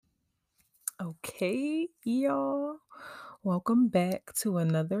Okay, y'all. Welcome back to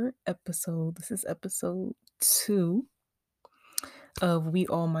another episode. This is episode 2 of We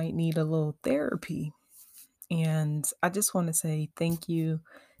All Might Need a Little Therapy. And I just want to say thank you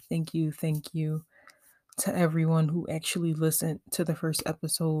to everyone who actually listened to the first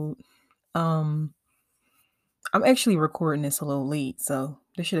episode. Um, I'm actually recording this a little late, so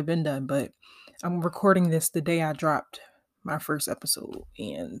this should have been done, but I'm recording this the day I dropped my first episode.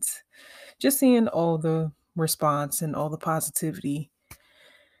 And just seeing all the response and all the positivity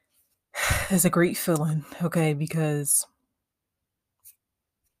is a great feeling, okay? Because,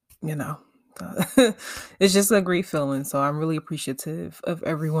 you know, it's just a great feeling. So I'm really appreciative of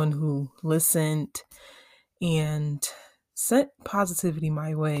everyone who listened and sent positivity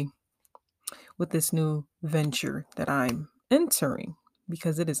my way with this new venture that I'm entering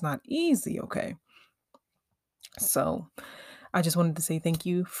because it is not easy, okay? So I just wanted to say thank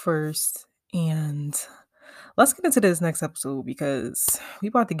you first, and let's get into this next episode because we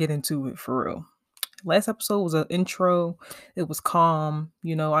about to get into it for real. Last episode was an intro. It was calm.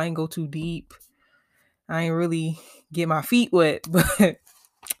 I ain't go too deep. I ain't really get my feet wet, but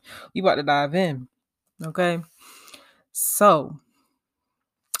we about to dive in. Okay. So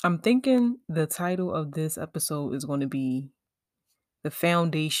I'm thinking the title of this episode is going to be The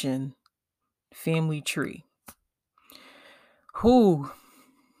Foundation Family Tree. Who,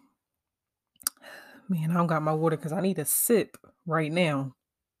 man, I don't got my water because I need a sip right now.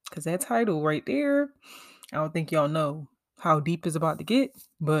 Because that title right there, I don't think y'all know how deep it's about to get,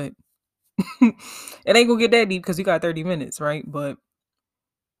 but it ain't gonna get that deep because you got 30 minutes, right? But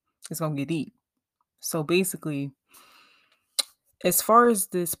it's gonna get deep. So basically, as far as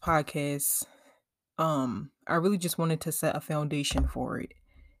this podcast, I really just wanted to set a foundation for it.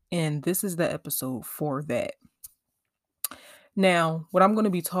 And this is the episode for that. Now, what I'm gonna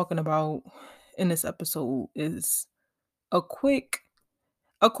be talking about in this episode is a quick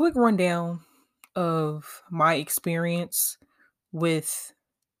a quick rundown of with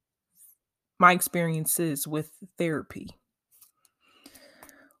my experiences with therapy.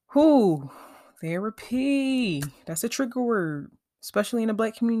 Who therapy? That's a trigger word, especially in the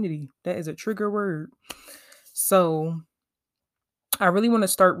Black community. That is a trigger word. So I really want to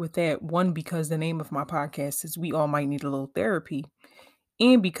start with that one because the name of my podcast is We All Might Need a Little Therapy,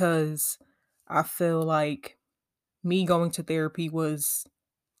 and because I feel like me going to therapy was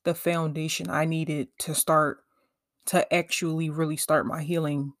the foundation I needed to actually really start my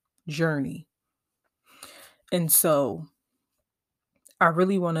healing journey. And so I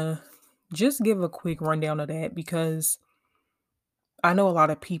really want to just give a quick rundown of that because I know a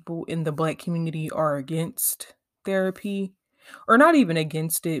lot of people in the Black community are against therapy, or not even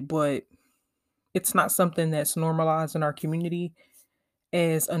against it, but it's not something that's normalized in our community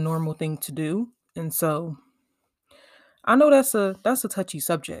as a normal thing to do. And so I know that's a touchy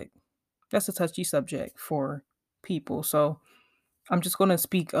subject. That's a touchy subject for people. So I'm just going to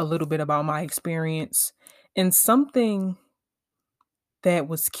speak a little bit about my experience and something that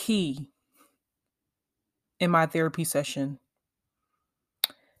was key in my therapy session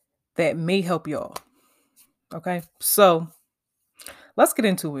that may help y'all. Okay? So, let's get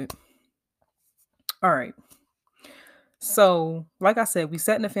into it. All right. So, like I said, we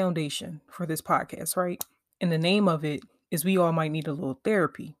setting the foundation for this podcast, right? And the name of it is We All Might Need a Little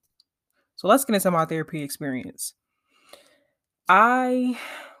Therapy. So, let's get into my therapy experience. I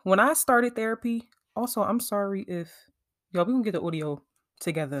When I started therapy, also I'm sorry if y'all we gonna get the audio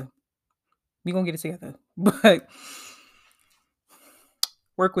together. We gonna get it together. But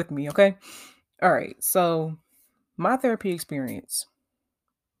work with me, okay? All right. So my therapy experience.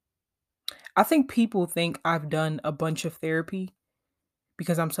 I think people think I've done a bunch of therapy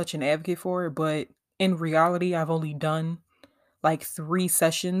because I'm such an advocate for it, but in reality, I've only done like 3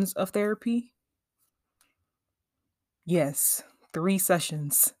 sessions of therapy. Yes, 3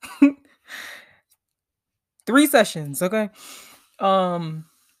 sessions. 3 sessions, okay? Um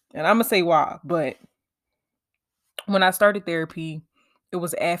and I'm gonna say why, but when I started therapy, it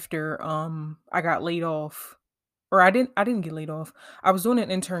was after I got laid off, or I didn't get laid off. I was doing an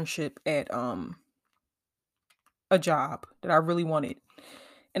internship at a job that I really wanted,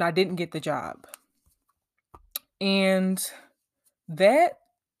 and I didn't get the job. And that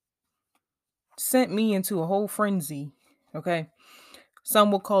sent me into a whole frenzy. Okay. Some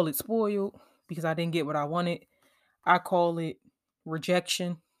will call it spoiled because I didn't get what I wanted. I call it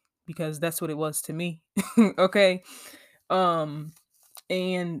rejection because that's what it was to me. Okay. Um,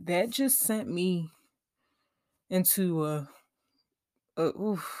 and that just sent me into a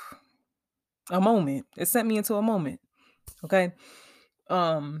oof, a moment. It sent me into a moment. Okay.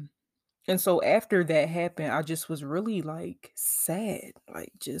 Um, And so after that happened, I just was really like sad.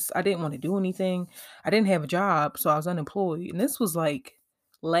 Like just I didn't want to do anything. I didn't have a job, so I was unemployed. And this was like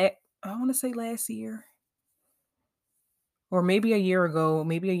la I want to say last year or maybe a year ago,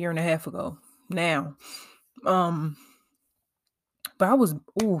 maybe a year and a half ago now. Um but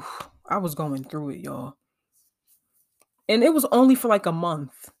ooh, I was going through it, y'all. And it was only for like a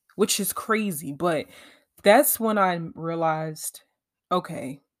month, which is crazy, but that's when I realized,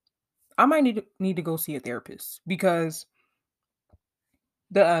 okay, I might need to go see a therapist because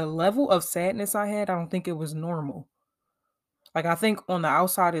the level of sadness I had, I don't think it was normal. Like, I think on the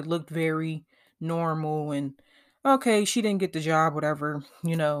outside, it looked very normal and okay, she didn't get the job, whatever,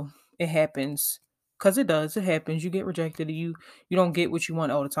 it happens. Cause it does, it happens. You get rejected, you don't get what you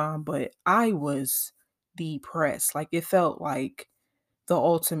want all the time. But I was depressed. Like it felt like the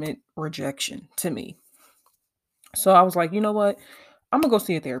ultimate rejection to me. So I was like, you know what? I'm gonna go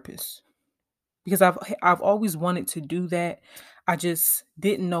see a therapist because I've always wanted to do that. I just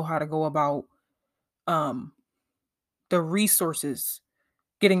didn't know how to go about um the resources,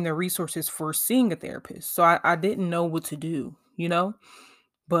 getting the resources for seeing a therapist. So I didn't know what to do.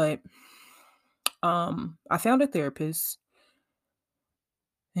 But I found a therapist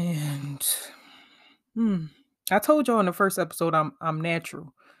and hmm, I told y'all in the first episode I'm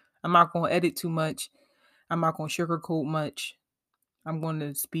natural. I'm not gonna edit too much. I'm not gonna sugarcoat much. I'm going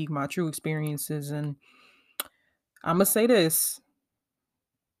to speak my true experiences and I'm gonna say this.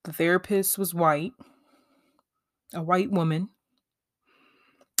 The therapist was white, a white woman,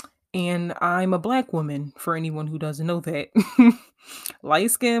 and I'm a black woman for anyone who doesn't know that.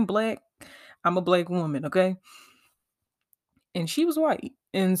 Light skin, black, I'm a black woman, okay? And she was white.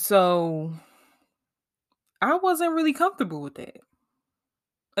 And so I wasn't really comfortable with that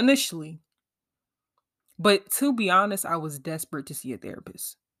initially. But to be honest, I was desperate to see a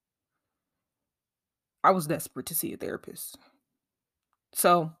therapist. I was desperate to see a therapist.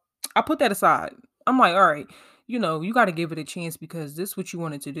 So I put that aside. I'm like, all right, you got to give it a chance because this is what you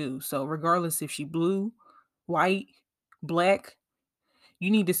wanted to do. So regardless if she blue, white, black, you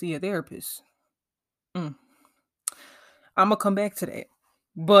need to see a therapist. Mm. I'm gonna come back to that.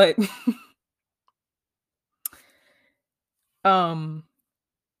 But um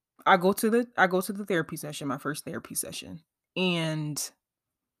I go to the therapy session, my first therapy session. And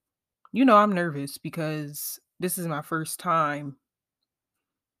I'm nervous because this is my first time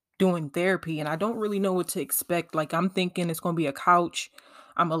doing therapy and I don't really know what to expect. Like I'm thinking it's going to be a couch.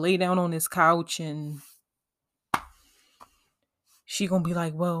 I'm going to lay down on this couch and she going to be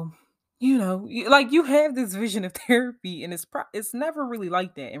like, "Well, like you have this vision of therapy and it's never really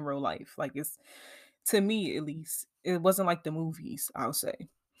like that in real life. Like it's to me at least. It wasn't like the movies, I'll say.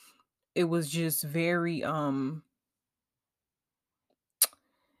 It was just very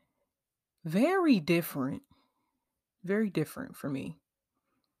different. Very different for me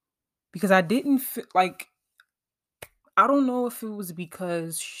because I didn't like I don't know if it was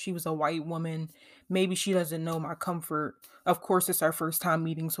because she was a white woman. Maybe she doesn't know my comfort. Of course, it's our first time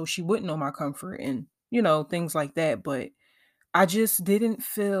meeting, so she wouldn't know my comfort and, things like that. But I just didn't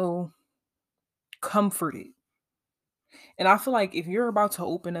feel comforted. And I feel like if you're about to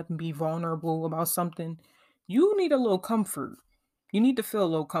open up and be vulnerable about something, you need a little comfort. You need to feel a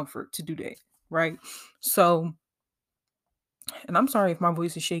little comfort to do that. Right. So, and I'm sorry if my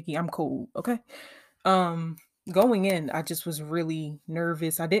voice is shaky. I'm cold. Okay. Um, Going in, I just was really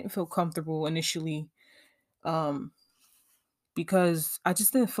nervous. I didn't feel comfortable initially, um, because I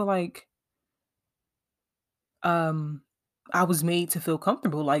just didn't feel like um I was made to feel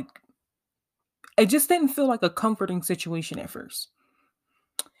comfortable. Like it just didn't feel like a comforting situation at first.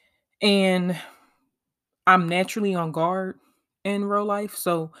 And I'm naturally on guard in real life,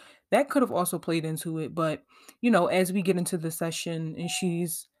 so that could have also played into it. But as we get into the session and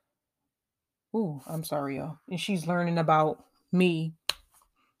I'm sorry, y'all, and she's learning about me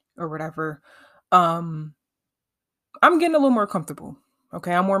or whatever. Um, I'm getting a little more comfortable.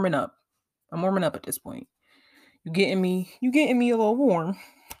 Okay, I'm warming up. I'm warming up at this point. You getting me a little warm.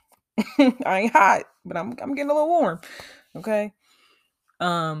 I ain't hot, but I'm getting a little warm. Okay.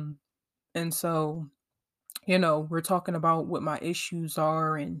 Um, and so, we're talking about what my issues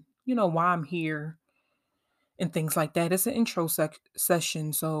are and why I'm here and things like that. It's an intro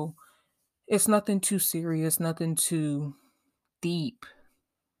session, so it's nothing too serious, nothing too deep.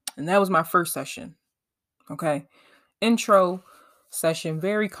 And that was my first session. Okay. Intro session,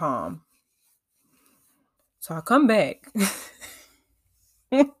 very calm. So I come back.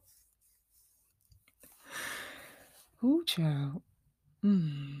 Ooh, child.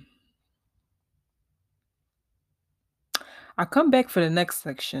 Mm. I come back for the next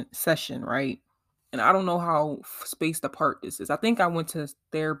session, right? And I don't know how spaced apart this is. I think I went to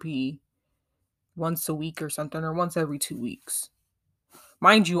therapy once a week or something, or once every 2 weeks.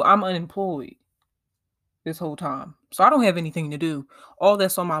 Mind you, I'm unemployed this whole time. So I don't have anything to do. All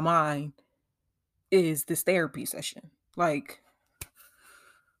that's on my mind is this therapy session. Like,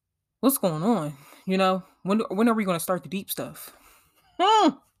 what's going on? When are we going to start the deep stuff?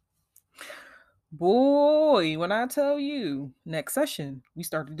 Hmm. Boy, when I tell you, next session, we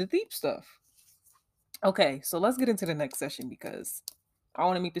started the deep stuff. Okay, so let's get into the next session because I don't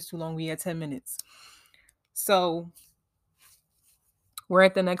want to make this too long. We had 10 minutes. So we're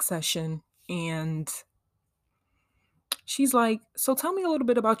at the next session, and she's like, so tell me a little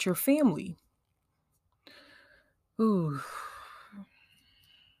bit about your family. Ooh.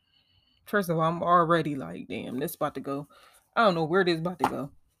 First of all, I'm already like, damn, this about to go. I don't know where this about to go.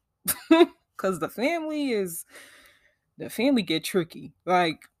 Because the family get tricky.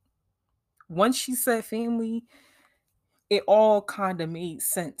 Like, once she said family, it all kind of made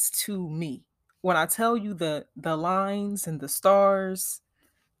sense to me. When I tell you the lines and the stars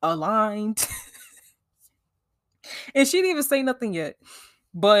aligned, and she didn't even say nothing yet,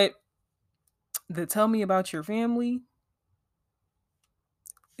 but the tell me about your family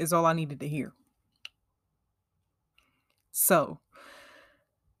is all I needed to hear. So,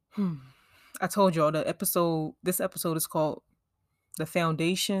 I told y'all this episode is called The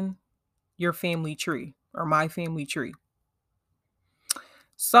Foundation, Your Family Tree, or My Family Tree.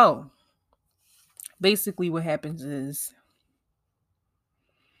 So, basically what happens is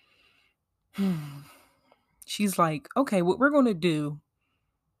she's like, okay, what we're going to do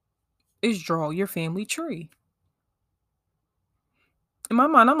is draw your family tree. In my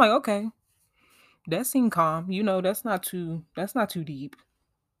mind, I'm like, okay, that seemed calm. That's not too deep.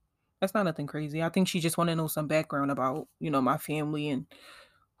 That's not nothing crazy. I think she just want to know some background about, my family and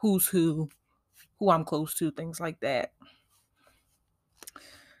who's who I'm close to, things like that.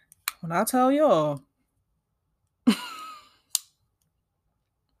 When I tell y'all,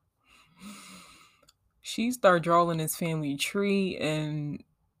 she started drawing this family tree, and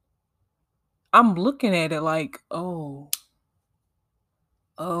I'm looking at it like, oh,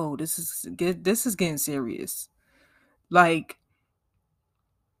 this is getting serious. Like,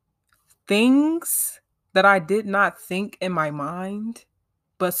 things that I did not think in my mind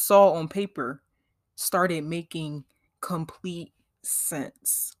but saw on paper started making complete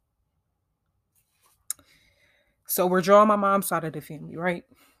sense. So we're drawing my mom's side of the family, right?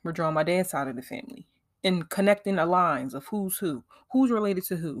 We're drawing my dad's side of the family and connecting the lines of who's related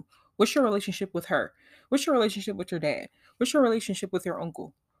to who. What's your relationship with her? What's your relationship with your dad? What's your relationship with your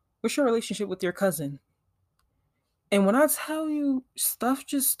uncle? What's your relationship with your cousin? And when I tell you stuff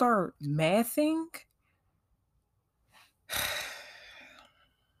just start mathing,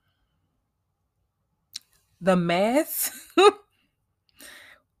 the math,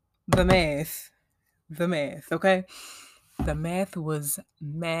 the math, okay? The math was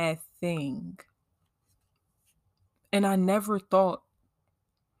mathing. And I never thought,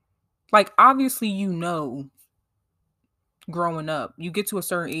 like, obviously, growing up, you get to a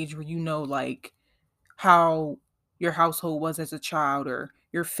certain age where like, how your household was as a child, or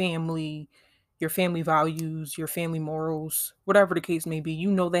your family values, your family morals, whatever the case may be.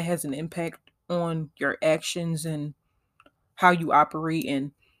 That has an impact on your actions and how you operate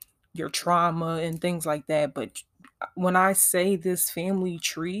and your trauma and things like that. But when I say this family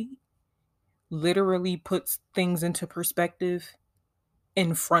tree literally puts things into perspective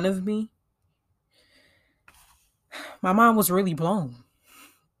in front of me, my mind was really blown.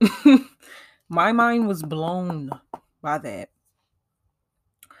 My mind was blown by that.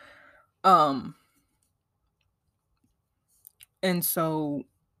 And so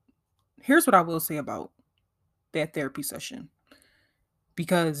here's what I will say about that therapy session.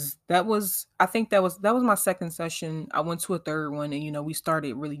 Because I think that was my second session. I went to a third one, and we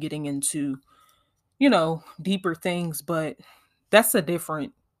started really getting into, deeper things, but that's a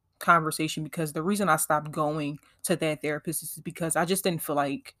different conversation, because the reason I stopped going to that therapist is because I just didn't feel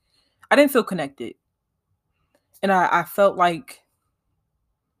connected. And I felt like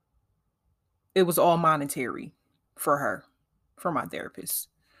it was all monetary for her, for my therapist,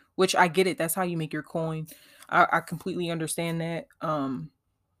 which I get it. That's how you make your coin. I completely understand that.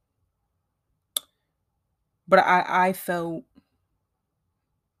 But I felt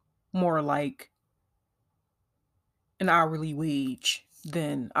more like an hourly wage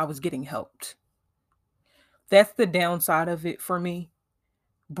than I was getting helped. That's the downside of it for me.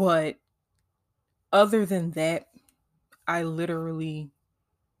 But other than that, I literally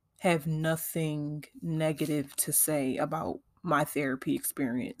have nothing negative to say about my therapy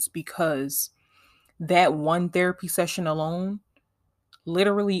experience because that one therapy session alone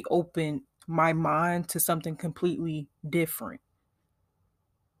literally opened my mind to something completely different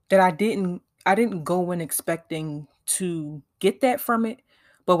that I didn't go in expecting to get that from it,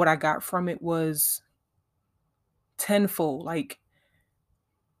 but what I got from it was tenfold. Like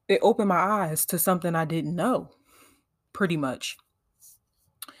it opened my eyes to something I didn't know, pretty much.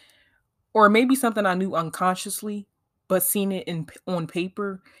 Or maybe something I knew unconsciously, but seeing it on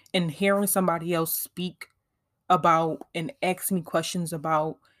paper and hearing somebody else speak about and ask me questions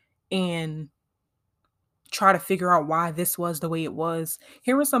about and try to figure out why this was the way it was.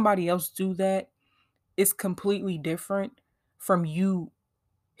 Hearing somebody else do that is completely different from you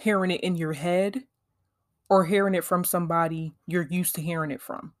hearing it in your head or hearing it from somebody you're used to hearing it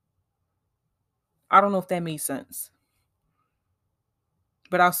from. I don't know if that makes sense,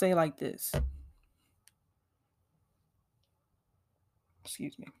 but I'll say it like this.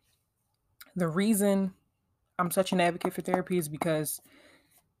 Excuse me. The reason I'm such an advocate for therapy is because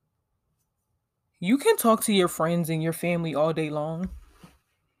you can talk to your friends and your family all day long.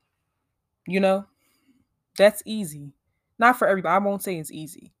 You know, that's easy. Not for everybody. I won't say it's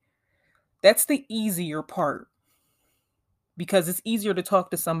easy. That's the easier part because it's easier to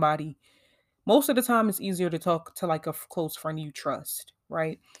talk to somebody. Most of the time, it's easier to talk to like a close friend you trust,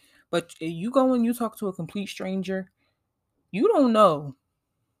 right? But you go and you talk to a complete stranger, you don't know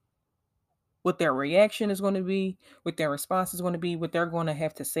what their reaction is going to be, what their response is going to be, what they're going to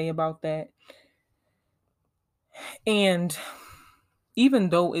have to say about that. And even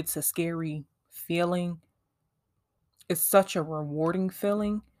though it's a scary feeling, it's such a rewarding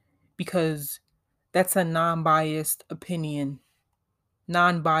feeling because that's a non biased opinion,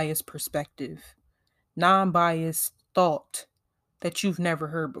 non biased perspective, non biased thought that you've never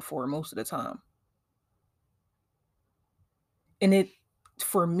heard before most of the time. And it,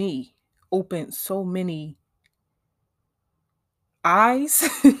 for me, opened so many eyes.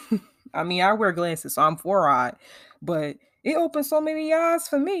 I mean, I wear glasses, so I'm four-eyed, but it opened so many eyes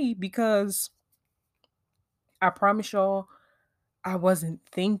for me because I promise y'all, I wasn't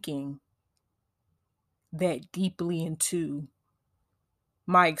thinking that deeply into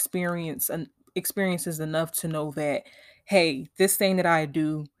my experiences enough to know that, hey, this thing that I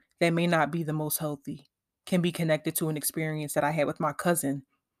do that may not be the most healthy can be connected to an experience that I had with my cousin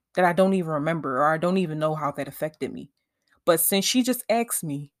that I don't even remember or I don't even know how that affected me. But since she just asked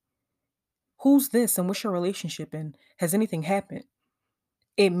me, who's this and what's your relationship and has anything happened?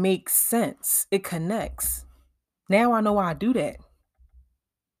 It makes sense. It connects. Now I know why I do that.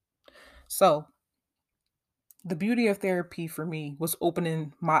 So, the beauty of therapy for me was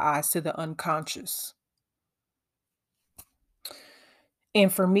opening my eyes to the unconscious.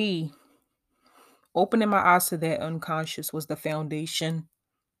 And for me, opening my eyes to that unconscious was the foundation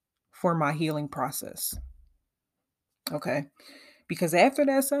for my healing process. Okay. Because after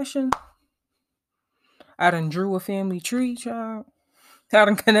that session, I done drew a family tree, child. I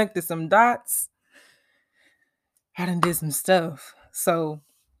done connected some dots. I done did some stuff. So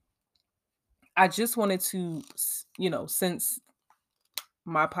I just wanted to, since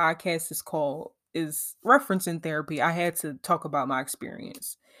my podcast is referencing therapy, I had to talk about my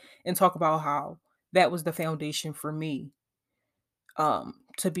experience and talk about how that was the foundation for me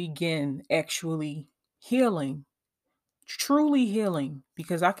to begin actually healing, truly healing,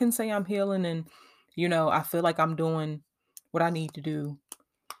 because I can say I'm healing and I feel like I'm doing what I need to do.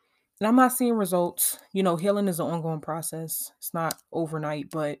 And I'm not seeing results. Healing is an ongoing process. It's not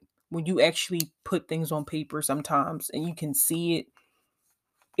overnight, but when you actually put things on paper sometimes and you can see it,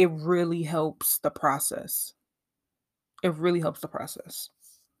 it really helps the process. It really helps the process.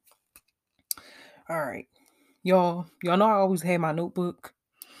 All right. Y'all know I always had my notebook.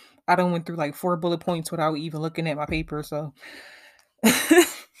 I done went through like 4 bullet points without even looking at my paper, so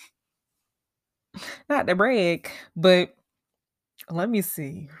not to brag, but let me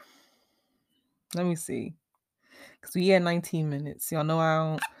see. Let me see. Cause we had 19 minutes. Y'all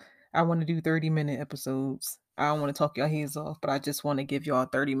know I want to do 30-minute episodes. I don't want to talk your heads off, but I just want to give y'all a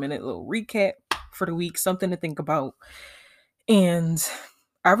 30-minute little recap for the week, something to think about. And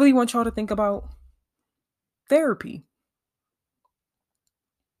I really want y'all to think about therapy.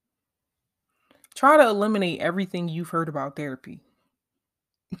 Try to eliminate everything you've heard about therapy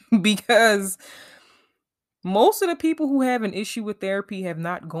because most of the people who have an issue with therapy have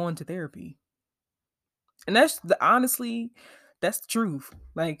not gone to therapy. And honestly, that's the truth.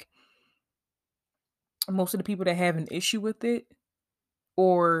 Like most of the people that have an issue with it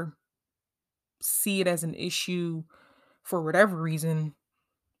or see it as an issue for whatever reason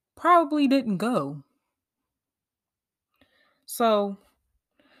probably didn't go. So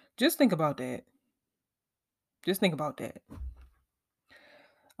just think about that. Just think about that.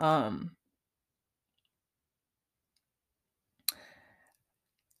 Um,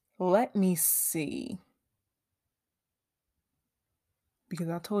 Let me see. Because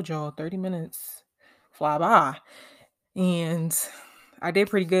I told y'all 30 minutes fly by. And I did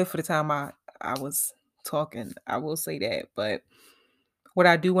pretty good for the time I was talking. I will say that. But what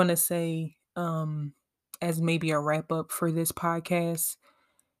I do want to say, as maybe a wrap up for this podcast,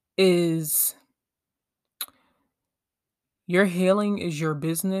 is your healing is your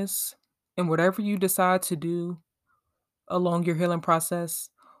business. And whatever you decide to do along your healing process,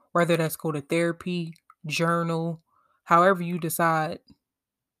 whether that's go to therapy, journal, however you decide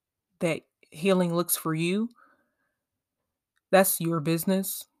that healing looks for you, that's your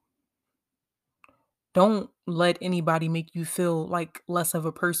business. Don't let anybody make you feel like less of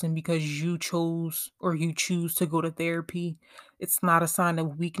a person because you chose or you choose to go to therapy. It's not a sign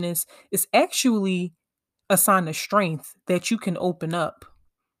of weakness. It's actually a sign of strength that you can open up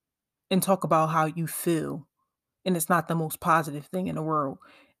and talk about how you feel. And it's not the most positive thing in the world.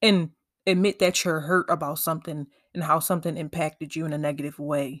 And admit that you're hurt about something and how something impacted you in a negative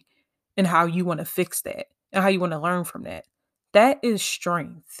way and how you want to fix that and how you want to learn from that. That is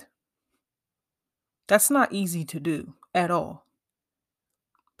strength. That's not easy to do at all.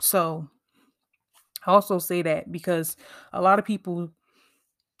 So I also say that because a lot of people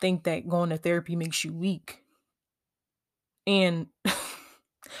think that going to therapy makes you weak. And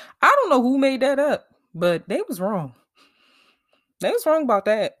I don't know who made that up, but they was wrong. They was wrong about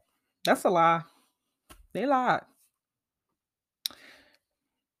that. That's a lie. They lied.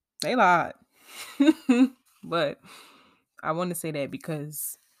 They lied. But I want to say that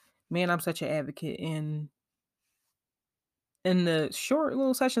because man, I'm such an advocate in the short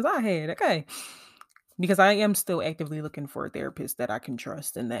little sessions I had. Okay. Because I am still actively looking for a therapist that I can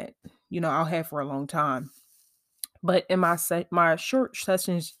trust and that, I'll have for a long time. But in my short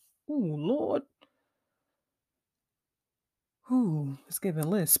sessions, ooh, Lord, ooh, it's giving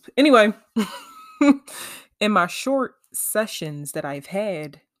lisp. Anyway, in my short sessions that I've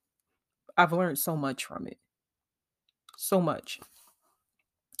had, I've learned so much from it. So much.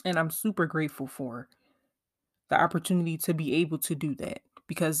 And I'm super grateful for the opportunity to be able to do that.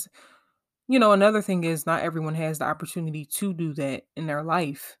 Because, another thing is not everyone has the opportunity to do that in their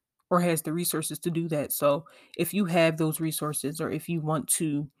life or has the resources to do that. So if you have those resources or if you want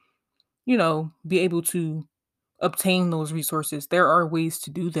to, be able to obtain those resources, there are ways to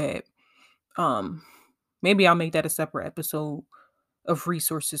do that. Um, Maybe I'll make that a separate episode of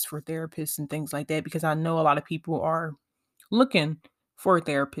resources for therapists and things like that because I know a lot of people are looking for a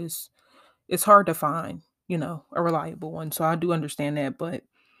therapist. It's hard to find, a reliable one. So I do understand that, but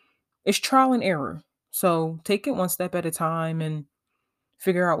it's trial and error. So take it one step at a time and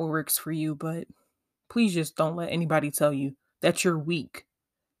figure out what works for you. But please just don't let anybody tell you that you're weak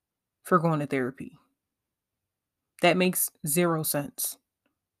for going to therapy. That makes zero sense.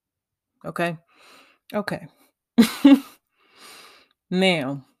 Okay. Okay.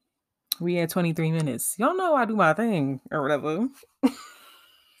 Now, we had 23 minutes. Y'all know I do my thing or whatever.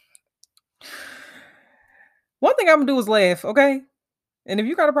 One thing I'm gonna do is laugh, okay? And if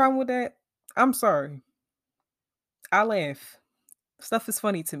you got a problem with that, I'm sorry. I laugh. Stuff is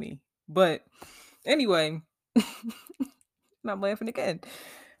funny to me. But anyway, and I'm laughing again.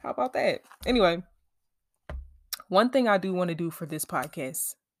 How about that? Anyway, one thing I do want to do for this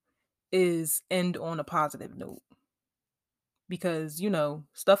podcast is end on a positive note because,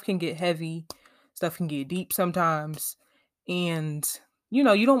 stuff can get heavy, stuff can get deep sometimes. And, you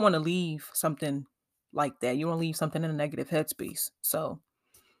don't want to leave something like that. You want to leave something in a negative headspace. So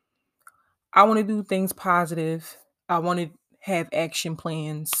I want to do things positive. I want to have action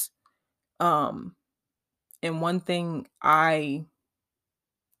plans. Um, and one thing I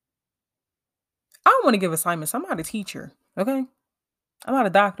don't want to give assignments. I'm not a teacher. Okay. I'm not a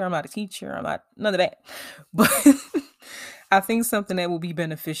doctor. I'm not a teacher. I'm not none of that. But I think something that will be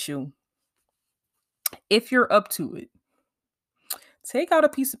beneficial if you're up to it. Take out a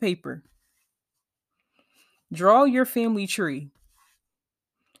piece of paper, draw your family tree,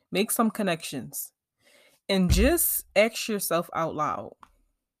 make some connections, and just ask yourself out loud,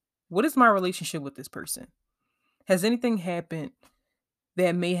 what is my relationship with this person? Has anything happened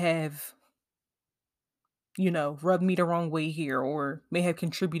that may have, rubbed me the wrong way here or may have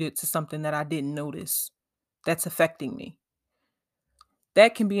contributed to something that I didn't notice that's affecting me?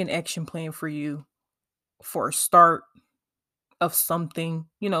 That can be an action plan for you for a start of something,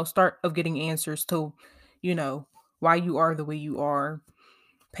 start of getting answers to, you know, why you are the way you are,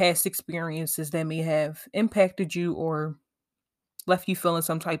 past experiences that may have impacted you or left you feeling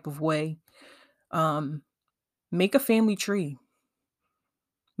some type of way, um, make a family tree,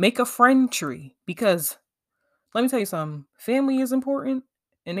 make a friend tree, because let me tell you something, family is important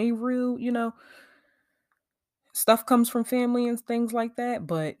and they real, stuff comes from family and things like that,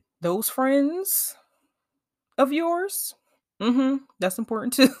 but those friends of yours, that's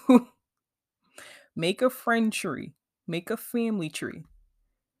important too. Make a friend tree, make a family tree,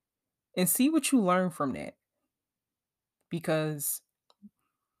 and see what you learn from that, because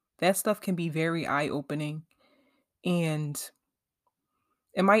that stuff can be very eye opening, and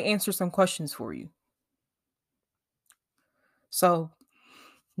it might answer some questions for you. So,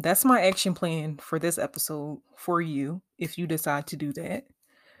 that's my action plan for this episode for you if you decide to do that.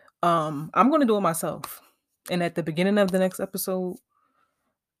 I'm going to do it myself. And at the beginning of the next episode,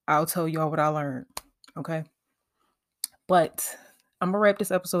 I'll tell y'all what I learned. Okay? But I'm going to wrap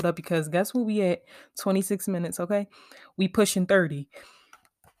this episode up because guess what we at? 26 minutes, okay? We pushing 30.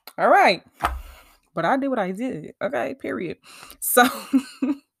 All right. But I did what I did. Okay, period. So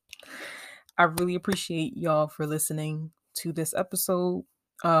I really appreciate y'all for listening to this episode.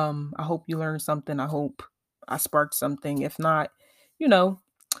 I hope you learned something. I hope I sparked something. If not, you know,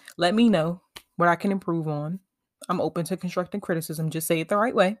 let me know what I can improve on. I'm open to constructive criticism. Just say it the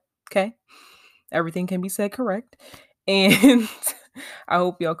right way. Okay. Everything can be said correct. And I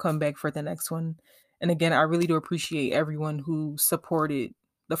hope y'all come back for the next one. And again, I really do appreciate everyone who supported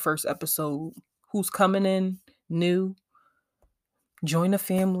the first episode, who's coming in new. Join the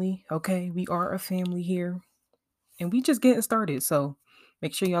family. Okay. We are a family here. And we just getting started. So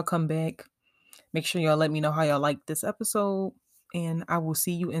make sure y'all come back. Make sure y'all let me know how y'all like this episode. And I will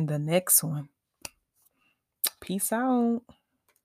see you in the next one. Peace out.